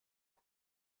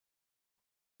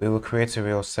We will create a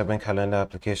Rails 7 calendar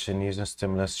application using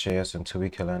Stimulus.js and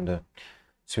TuiCalendar.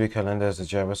 TuiCalendar is a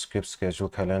JavaScript schedule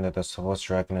calendar that supports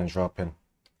dragging and dropping.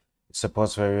 It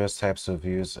supports various types of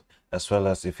views as well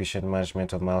as efficient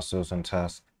management of milestones and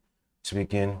tasks. To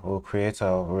begin, we'll create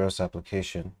our Rails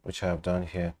application, which I have done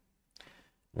here.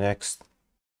 Next,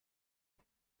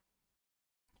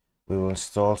 we will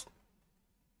install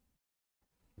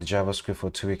the JavaScript for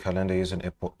TuiCalendar using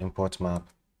import map.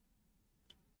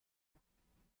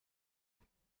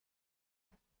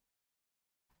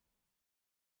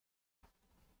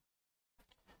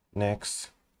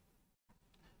 Next,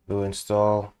 we will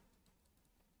install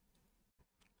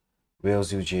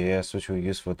Rails.js, which we'll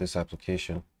use for this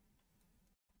application.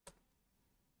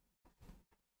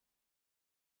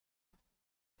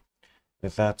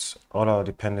 With that, all our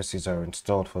dependencies are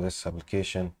installed for this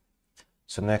application.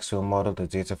 So next, we'll model the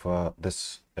data for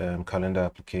this calendar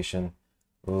application.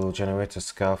 We'll generate a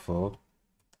scaffold.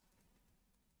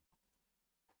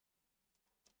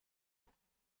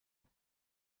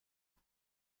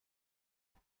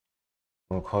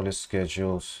 We'll call it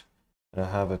schedules. It'll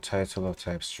have a title of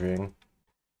type string,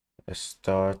 a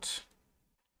start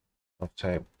of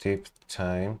type date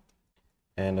time,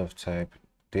 end of type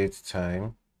date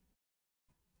time,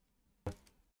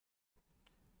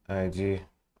 ID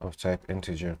of type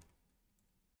integer.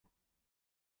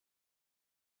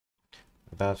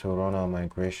 That will run our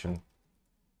migration.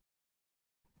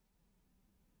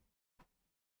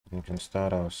 We can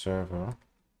start our server,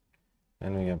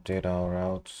 then we update our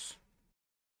routes.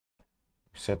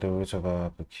 Set the root of our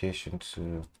application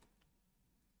to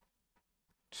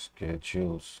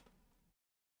schedules.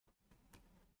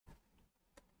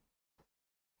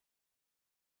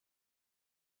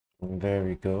 And there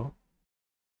we go.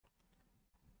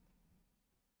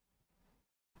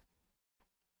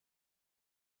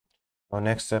 Our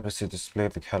next step is to display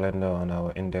the calendar on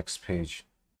our index page.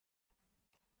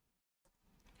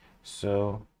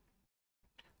 So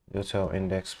go to our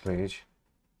index page.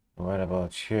 Right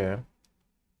about here,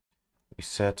 we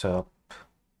set up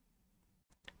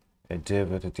a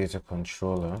div with a data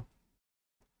controller.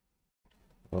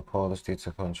 We'll call this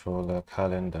data controller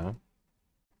calendar.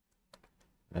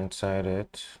 Inside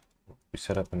it, we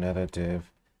set up another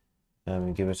div and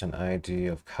we give it an ID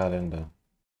of calendar.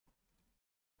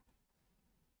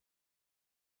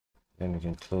 Then we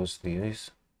can close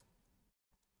these.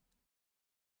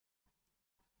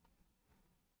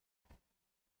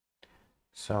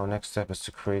 So our next step is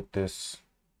to create this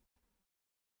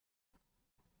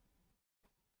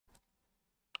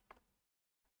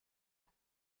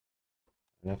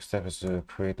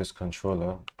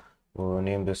controller. We'll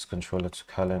rename this controller to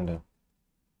calendar.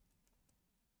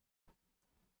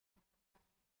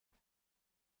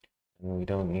 And we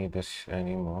don't need this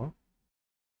anymore.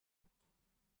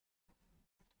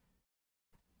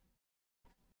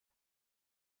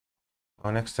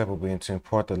 Our next step will be to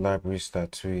import the libraries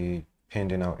that we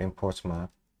pinned in our import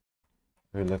map.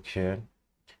 If we look here,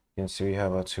 you can see we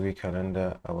have our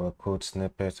TuiCalendar, our code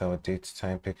snippet, our date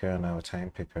time picker, and our time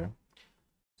picker.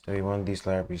 So we want these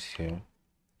libraries here.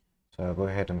 So I'll go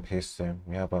ahead and paste them.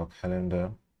 We have our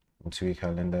calendar, and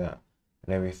TuiCalendar,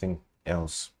 and everything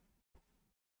else.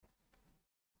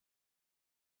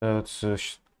 So to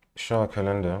show our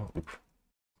calendar,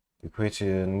 we create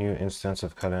a new instance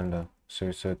of calendar. So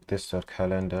we set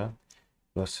this.calendar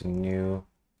plus a new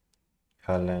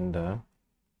calendar.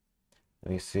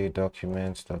 We say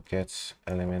document.get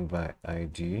element by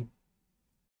ID.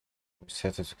 We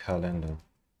set it to calendar.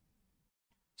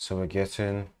 So we're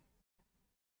getting,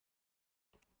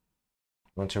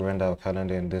 we want to render our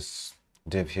calendar in this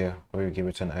div here, where we give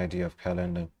it an ID of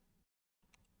calendar.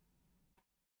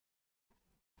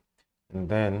 And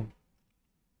then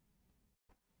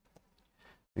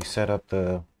we set up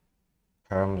the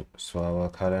parameters for our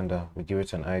calendar. We give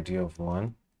it an ID of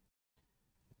 1,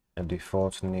 a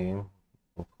default name.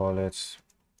 We'll call it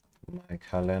my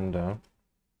calendar.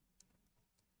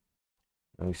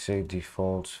 And we say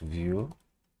default view.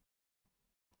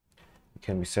 It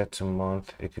can be set to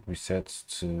month, it could be set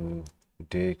to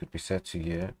day, it could be set to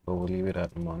year, but we'll leave it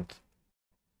at month.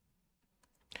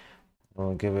 And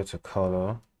we'll give it a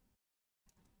color.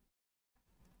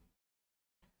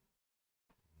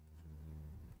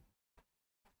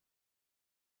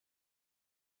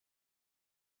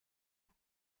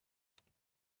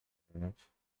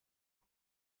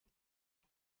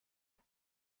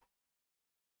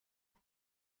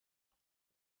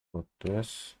 Put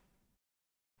this.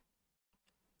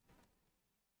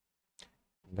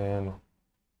 Then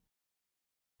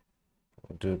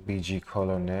we'll do BG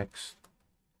color next.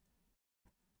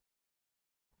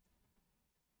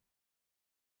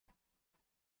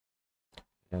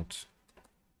 And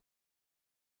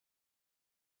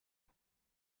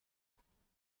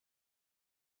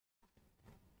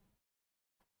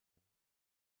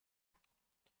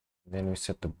then we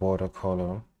set the border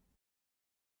color.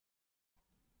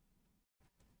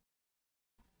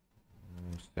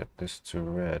 Set this to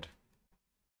red.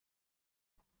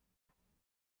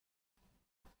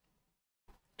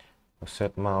 We'll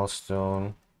set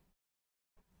milestone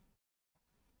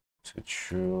to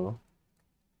true.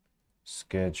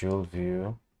 Schedule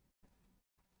view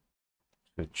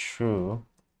to true.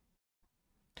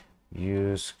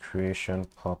 Use creation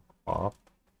pop-up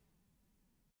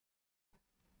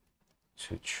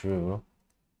to true.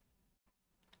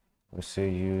 We say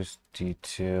use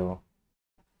detail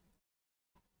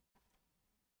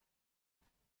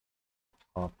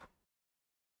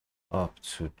pop-up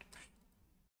to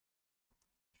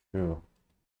true.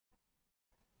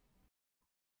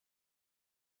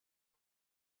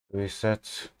 We set,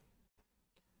 so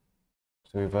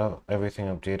we've got everything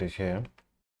updated here.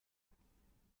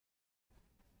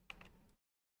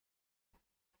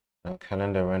 Now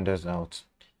calendar renders out.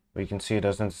 We can see it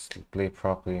doesn't display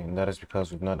properly, and that is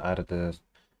because we've not added the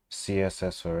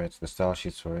CSS for it, the style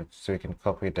sheets for it. So we can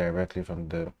copy it directly from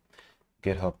the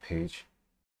GitHub page.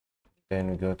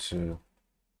 Then we go to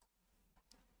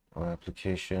our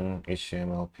application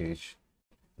HTML page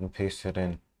and paste it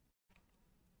in.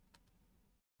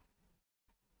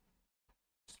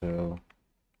 So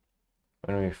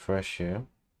when we refresh here,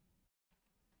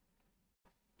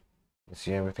 you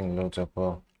see everything loads up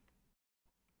well.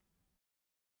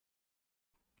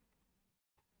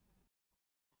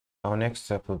 Our next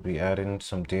step will be adding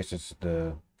some data to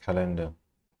the calendar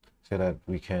so that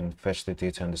we can fetch the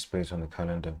data and display it on the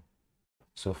calendar.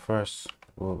 So first,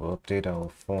 we'll update our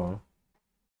form.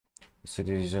 Instead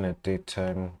of using a date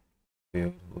time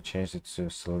field, we'll change it to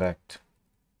select.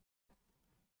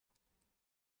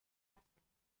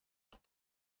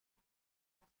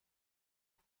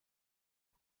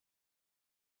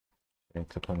 And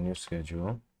click on new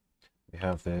schedule. We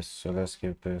have this, so let's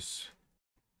give this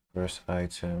first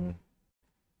item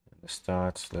the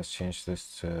start. Let's change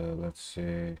this to, let's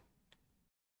say,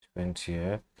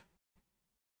 20th,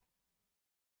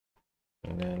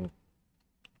 and then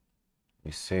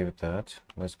we save that.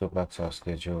 Let's go back to our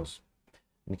schedules.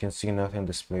 You can see nothing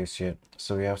displays yet,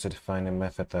 so we have to define a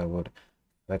method that would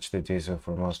fetch the data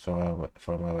from us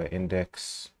from our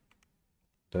index.json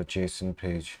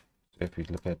page. So if we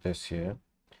look at this here,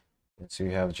 you can see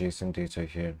we have JSON data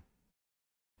here.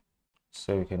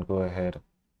 So we can go ahead,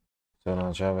 turn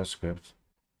on JavaScript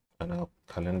and our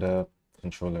calendar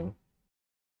controller.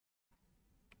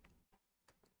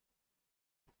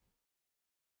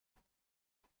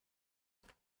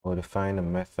 We'll define a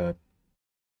method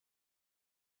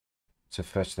to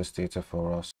fetch this data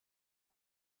for us.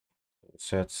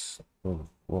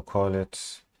 We'll call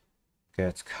it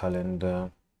get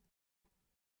calendar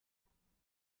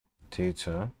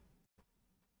data.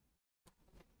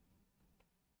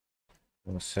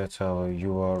 We'll set our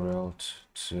URL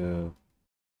to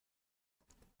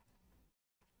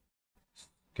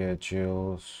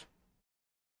schedules.json.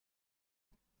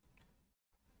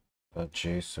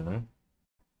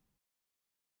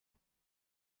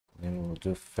 Then we'll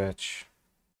do fetch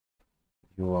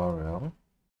URL.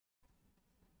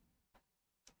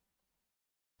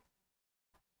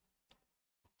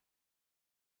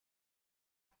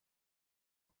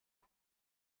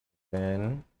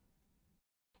 Then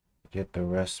get the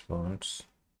response.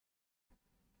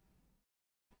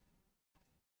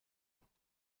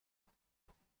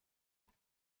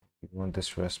 We want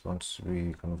this response to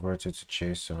be converted to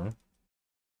JSON.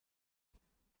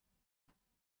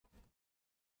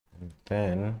 And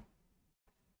then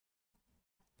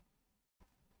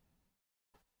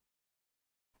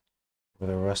with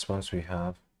the response we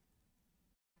have,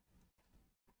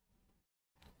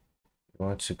 we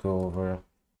want to go over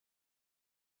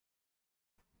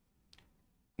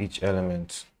each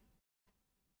element.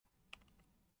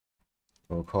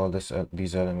 We'll call these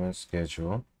elements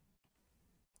schedule.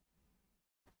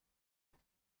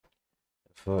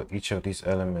 For each of these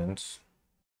elements,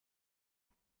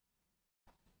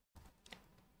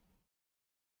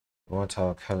 we want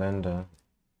our calendar.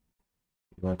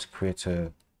 We want to create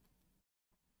a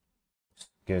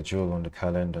schedule on the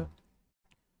calendar.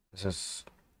 This is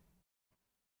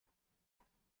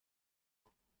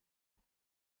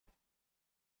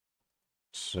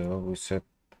so we set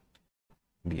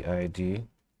the ID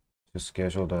to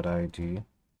schedule.id. We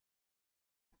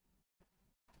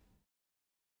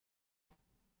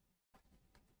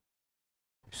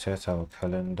set our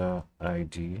calendar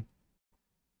ID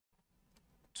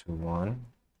to 1.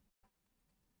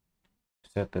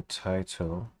 Set the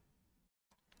title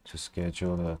to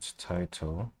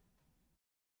schedule.title.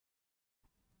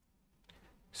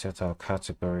 Set our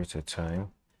category to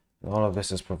time. And all of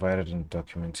this is provided in the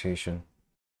documentation.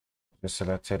 We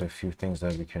selected a few things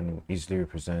that we can easily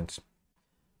represent.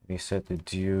 We set the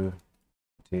due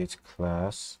date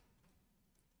class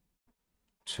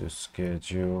to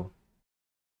schedule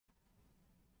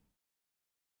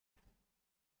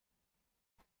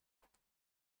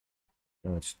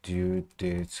its due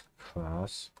date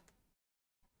class.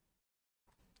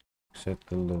 Set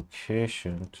the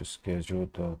location to schedule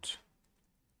dot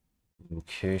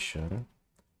location,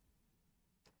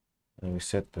 and we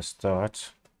set the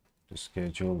start to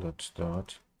schedule dot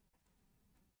start,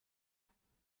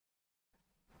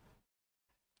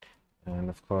 and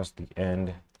of course the end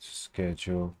to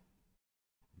schedule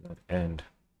dot end.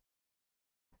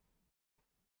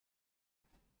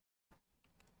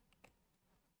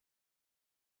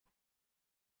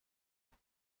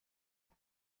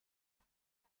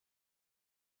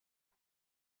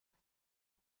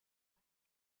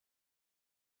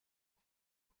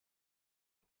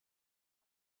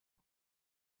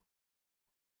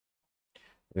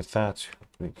 With that,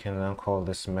 we can now call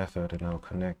this method in our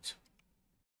connect.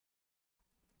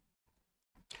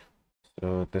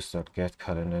 So this dot get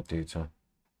calendar data.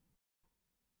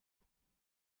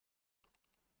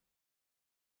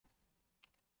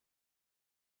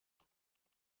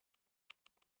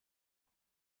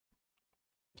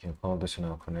 You can call this in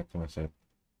our connect method.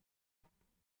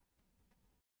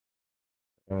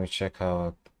 When we check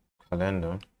our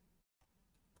calendar,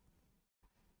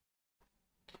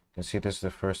 you can see this is the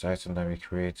first item that we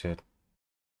created.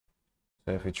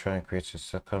 So if we try and create a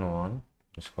second one,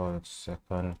 let's call it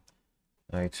second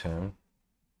item.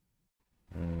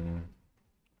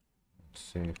 Let's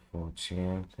say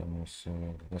 14th. Let me see.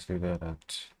 Let's leave that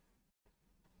at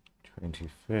 25th.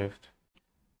 You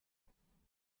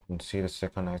can see the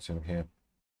second item here.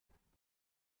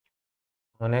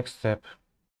 Our next step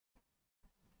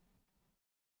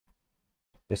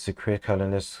is to create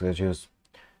calendar schedules.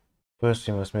 First,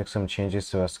 we must make some changes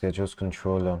to our schedules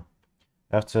controller.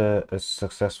 After a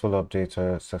successful update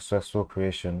or a successful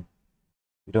creation,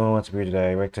 we don't want to be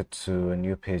redirected to a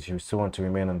new page. We still want to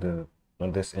remain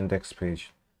on this index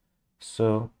page.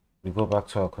 So we go back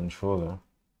to our controller.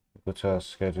 We go to our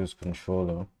schedules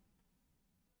controller.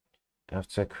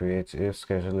 After create, if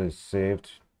schedule is saved,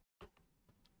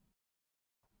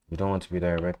 we don't want to be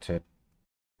directed.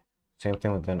 Same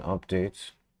thing with an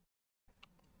update.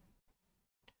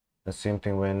 The same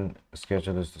thing when a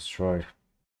schedule is destroyed.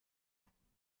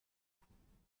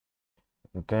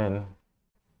 And then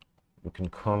we can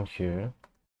come here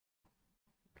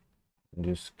and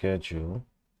do schedule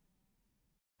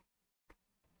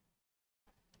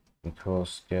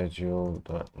equals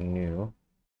schedule.new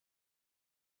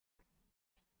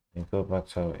and go back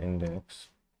to our index.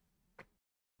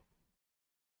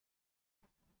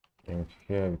 And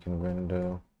here we can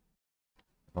render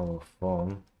our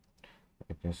form.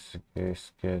 We can say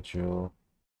schedule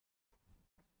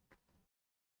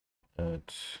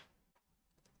at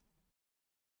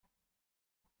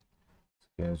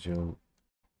schedule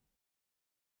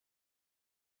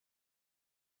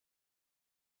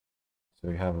so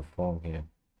we have a form here.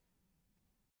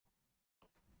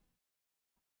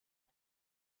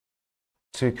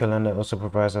 TuiCalendar also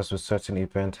provides us with certain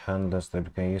event handlers that we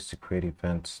can use to create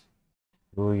events.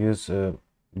 We will use a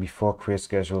before create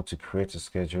schedule to create a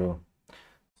schedule.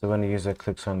 So when the user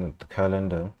clicks on the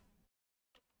calendar,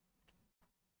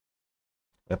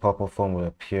 a pop-up form will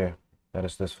appear. That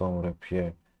is, this form will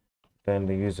appear. Then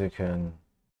the user can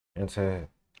enter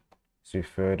his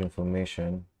referred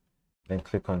information, then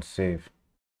click on save.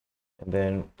 And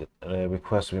then a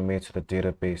request will be made to the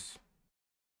database.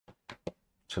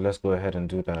 So let's go ahead and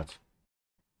do that.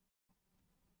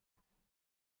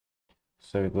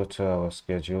 So we go to our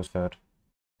schedules tab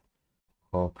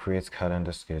called create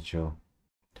calendar schedule.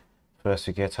 First,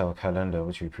 we get our calendar,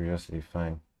 which we previously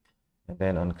defined. And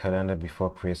then on calendar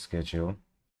before create schedule,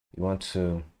 we want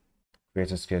to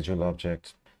create a schedule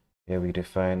object. Here we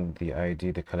define the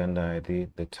ID, the calendar ID,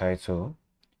 the title.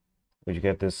 We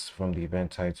get this from the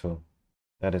event title.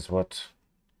 That is what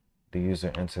the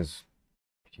user enters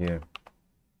here.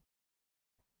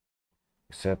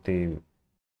 We set the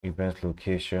event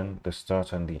location, the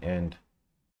start and the end.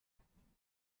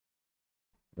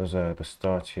 Those are the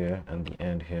start here and the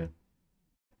end here.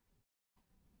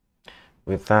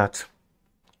 With that,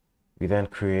 we then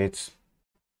create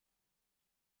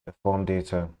a form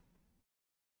data.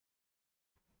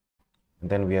 And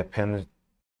then we append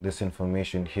this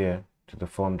information here to the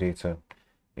form data.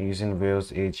 using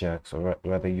Rails Ajax, or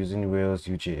rather using Rails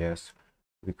UJS,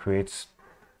 we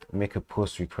make a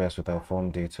post request with our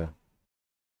form data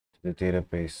to the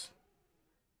database.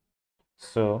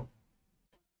 So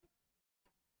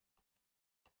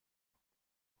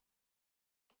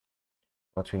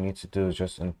what we need to do is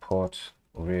just import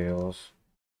Rails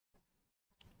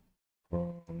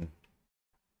from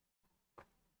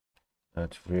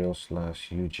at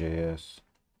Rails/UJS,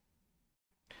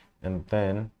 and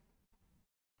then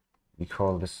we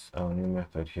call this our new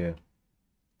method here,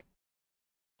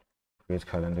 create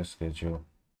calendar schedule.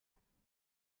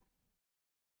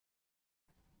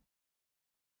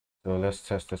 So let's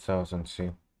test this out and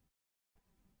see.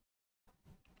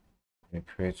 We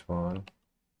create one,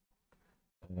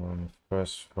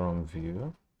 first from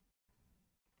view,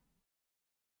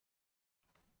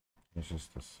 this is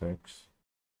the 6.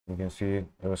 You can see it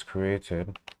was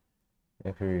created.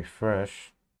 If we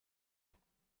refresh,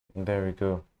 and there we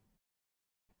go,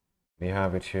 we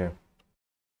have it here.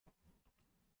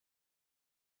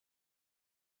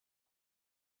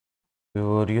 We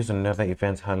will use another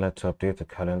event handler to update the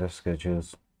calendar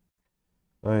schedules.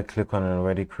 When we click on an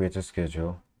already created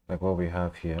schedule, like what we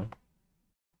have here,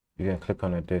 you can click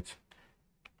on edit.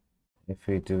 If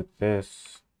we do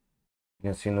this, you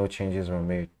can see no changes were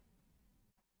made.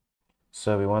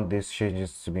 So we want these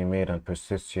changes to be made and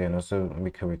persist here, and also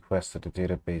make a request to the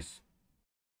database.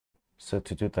 So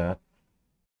to do that,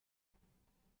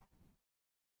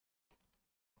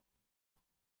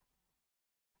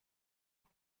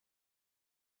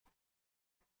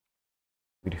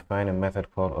 we define a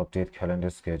method called update calendar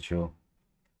schedule.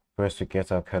 First we get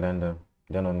our calendar,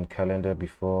 then on calendar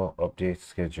before update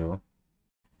schedule,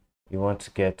 we want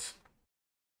to get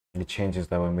the changes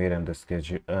that were made on the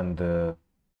schedule and the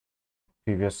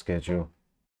previous schedule.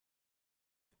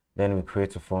 Then we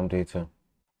create a form data.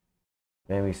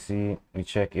 Then we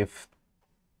check if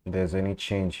there's any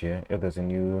change here, if there's a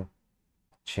new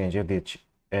change, if the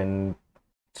end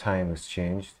time is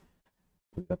changed,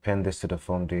 we append this to the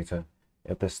form data.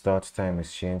 If the start time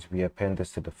is changed, we append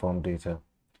this to the form data.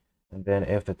 And then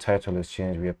if the title is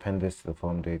changed, we append this to the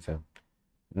form data.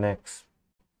 Next,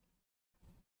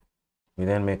 we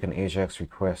then make an Ajax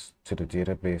request to the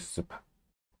database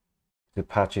to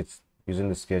patch it using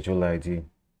the schedule ID.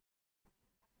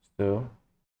 So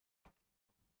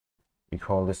we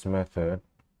call this method,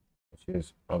 which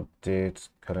is update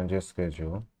calendar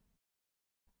schedule.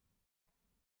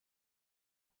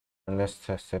 And let's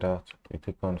test it out. We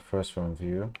click on first from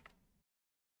view.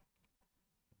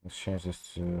 Let's change this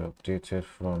to updated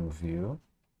from view.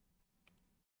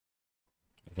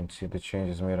 You can see the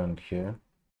changes made on here.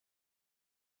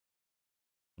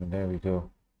 And there we go.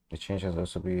 The change has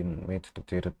also been made to the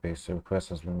database. The request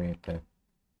has been made there.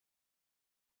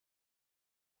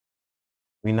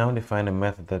 We now define a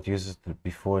method that uses the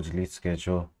before delete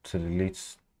schedule to delete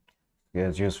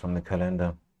schedules from the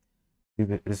calendar.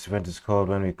 This event is called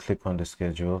when we click on the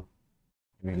schedule.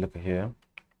 We look here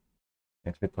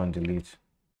and click on delete.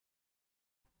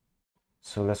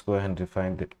 So let's go ahead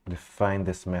and define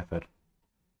this method.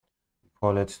 We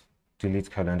call it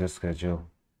delete calendar schedule.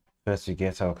 First we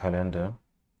get our calendar,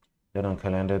 then on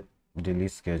calendar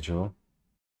delete schedule,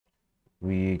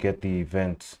 we get the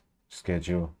event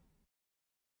schedule.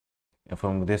 And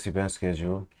from this event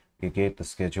schedule, we get the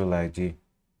schedule ID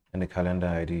and the calendar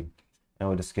ID. And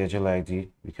with the schedule ID,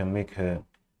 we can make a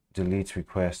delete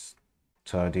request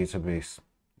to our database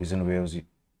using Rails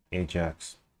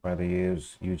Ajax, rather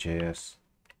use UJS.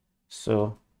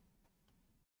 So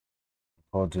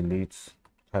call delete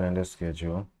calendar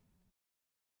schedule.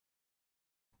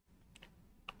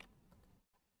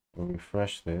 We'll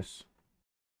refresh this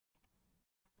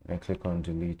and click on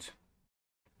delete.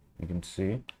 You can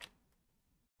see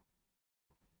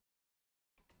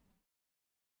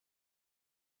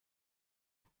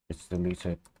it's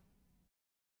deleted.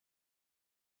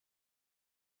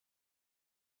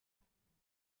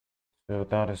 So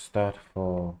that is that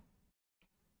for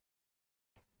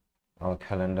our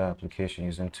calendar application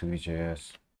using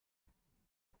TuiCalendar.